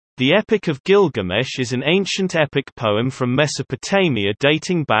The Epic of Gilgamesh is an ancient epic poem from Mesopotamia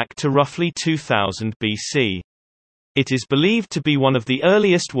dating back to roughly 2000 BC. It is believed to be one of the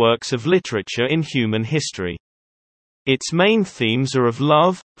earliest works of literature in human history. Its main themes are of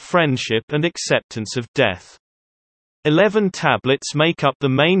love, friendship and acceptance of death. 11 tablets make up the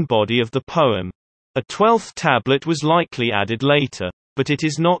main body of the poem. A 12th tablet was likely added later, but it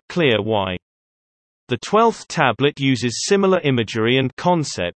is not clear why. The 12th tablet uses similar imagery and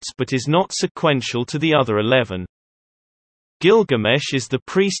concepts but is not sequential to the other 11. Gilgamesh is the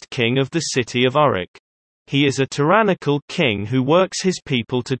priest-king of the city of Uruk. He is a tyrannical king who works his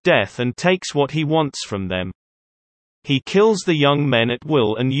people to death and takes what he wants from them. He kills the young men at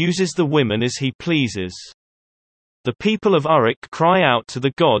will and uses the women as he pleases. The people of Uruk cry out to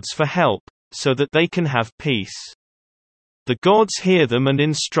the gods for help, so that they can have peace. The gods hear them and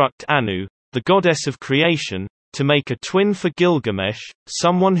instruct Anu, the goddess of creation, to make a twin for Gilgamesh,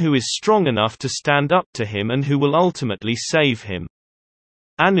 someone who is strong enough to stand up to him and who will ultimately save him.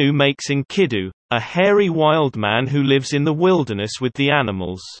 Anu makes Enkidu, a hairy wild man who lives in the wilderness with the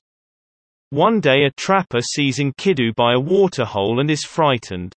animals. One day a trapper sees Enkidu by a waterhole and is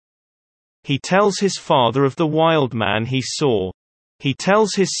frightened. He tells his father of the wild man he saw. He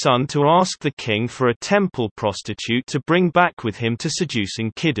tells his son to ask the king for a temple prostitute to bring back with him to seduce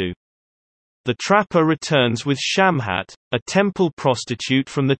Enkidu. The trapper returns with Shamhat, a temple prostitute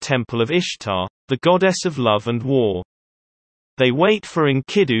from the temple of Ishtar, the goddess of love and war. They wait for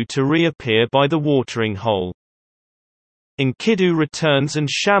Enkidu to reappear by the watering hole. Enkidu returns and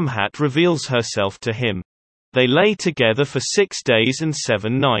Shamhat reveals herself to him. They lay together for 6 days and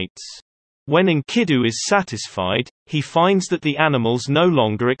 7 nights. When Enkidu is satisfied, he finds that the animals no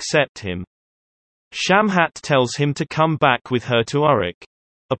longer accept him. Shamhat tells him to come back with her to Uruk.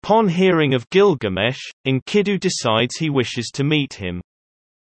 Upon hearing of Gilgamesh, Enkidu decides he wishes to meet him.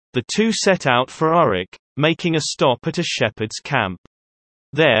 The two set out for Uruk, making a stop at a shepherd's camp.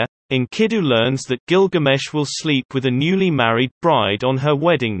 There, Enkidu learns that Gilgamesh will sleep with a newly married bride on her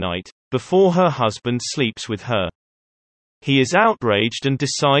wedding night, before her husband sleeps with her. He is outraged and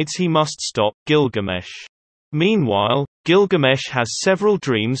decides he must stop Gilgamesh. Meanwhile, Gilgamesh has several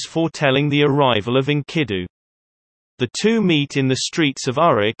dreams foretelling the arrival of Enkidu. The two meet in the streets of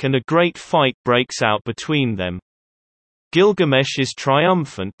Uruk and a great fight breaks out between them. Gilgamesh is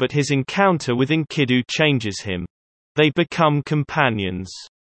triumphant but his encounter with Enkidu changes him. They become companions.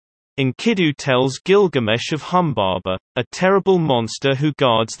 Enkidu tells Gilgamesh of Humbaba, a terrible monster who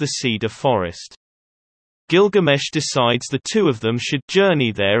guards the cedar forest. Gilgamesh decides the two of them should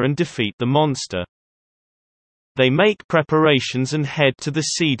journey there and defeat the monster. They make preparations and head to the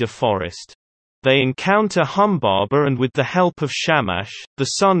cedar forest. They encounter Humbaba and with the help of Shamash, the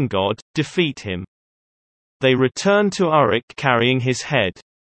sun god, defeat him. They return to Uruk carrying his head.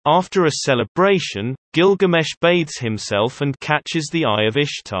 After a celebration, Gilgamesh bathes himself and catches the eye of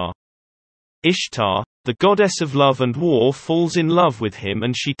Ishtar. Ishtar, the goddess of love and war, falls in love with him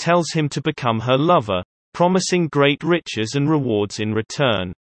and she tells him to become her lover, promising great riches and rewards in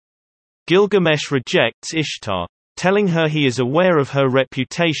return. Gilgamesh rejects Ishtar, telling her he is aware of her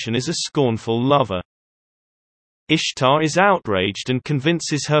reputation as a scornful lover. Ishtar is outraged and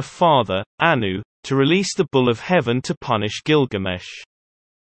convinces her father, Anu, to release the Bull of Heaven to punish Gilgamesh.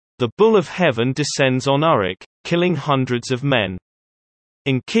 The Bull of Heaven descends on Uruk, killing hundreds of men.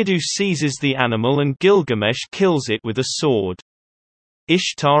 Enkidu seizes the animal and Gilgamesh kills it with a sword.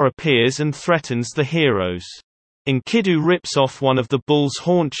 Ishtar appears and threatens the heroes. Enkidu rips off one of the bull's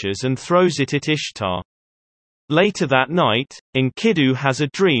haunches and throws it at Ishtar. Later that night, Enkidu has a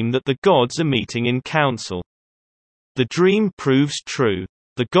dream that the gods are meeting in council. The dream proves true.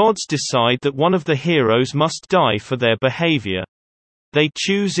 The gods decide that one of the heroes must die for their behavior. They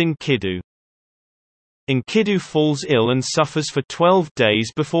choose Enkidu. Enkidu falls ill and suffers for 12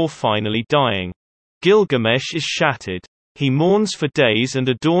 days before finally dying. Gilgamesh is shattered. He mourns for days and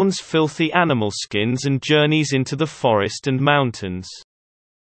adorns filthy animal skins and journeys into the forest and mountains.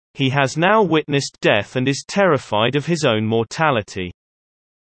 He has now witnessed death and is terrified of his own mortality.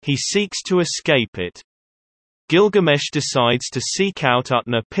 He seeks to escape it. Gilgamesh decides to seek out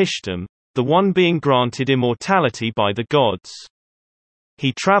Utnapishtim, the one being granted immortality by the gods.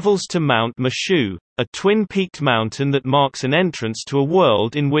 He travels to Mount Mashu, a twin-peaked mountain that marks an entrance to a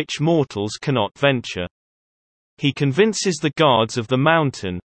world in which mortals cannot venture. He convinces the guards of the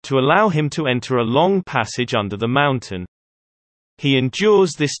mountain to allow him to enter a long passage under the mountain. He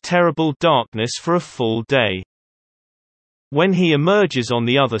endures this terrible darkness for a full day. When he emerges on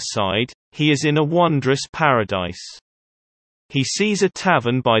the other side, he is in a wondrous paradise. He sees a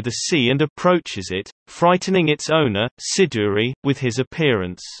tavern by the sea and approaches it, frightening its owner, Siduri, with his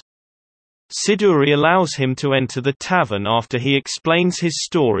appearance. Siduri allows him to enter the tavern after he explains his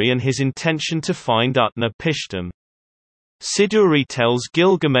story and his intention to find Utnapishtim. Siduri tells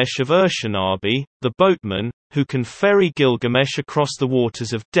Gilgamesh of Urshanabi, the boatman, who can ferry Gilgamesh across the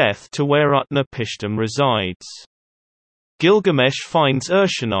waters of death to where Utnapishtim resides. Gilgamesh finds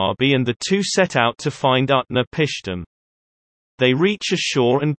Urshanabi and the two set out to find Utnapishtim. They reach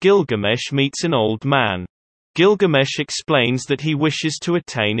ashore and Gilgamesh meets an old man. Gilgamesh explains that he wishes to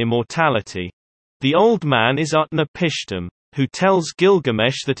attain immortality. The old man is Utnapishtim, who tells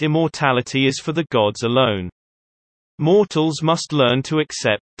Gilgamesh that immortality is for the gods alone. Mortals must learn to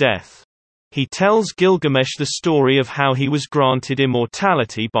accept death. He tells Gilgamesh the story of how he was granted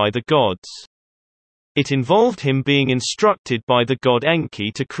immortality by the gods. It involved him being instructed by the god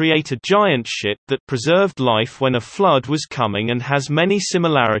Enki to create a giant ship that preserved life when a flood was coming and has many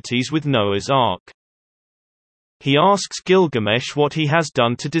similarities with Noah's Ark. He asks Gilgamesh what he has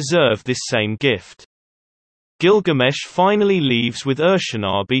done to deserve this same gift. Gilgamesh finally leaves with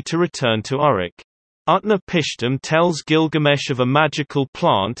Urshanabi to return to Uruk. Utnapishtim tells Gilgamesh of a magical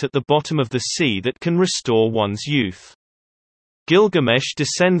plant at the bottom of the sea that can restore one's youth. Gilgamesh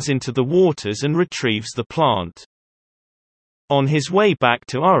descends into the waters and retrieves the plant. On his way back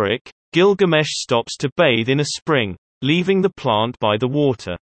to Uruk, Gilgamesh stops to bathe in a spring, leaving the plant by the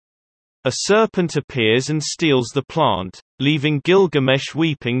water. A serpent appears and steals the plant, leaving Gilgamesh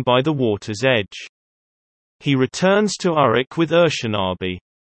weeping by the water's edge. He returns to Uruk with Urshanabi.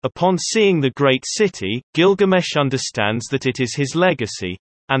 Upon seeing the great city, Gilgamesh understands that it is his legacy,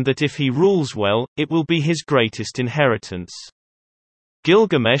 and that if he rules well, it will be his greatest inheritance.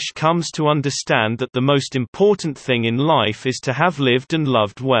 Gilgamesh comes to understand that the most important thing in life is to have lived and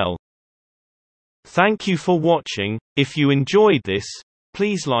loved well. Thank you for watching. If you enjoyed this,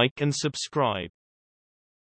 please like and subscribe.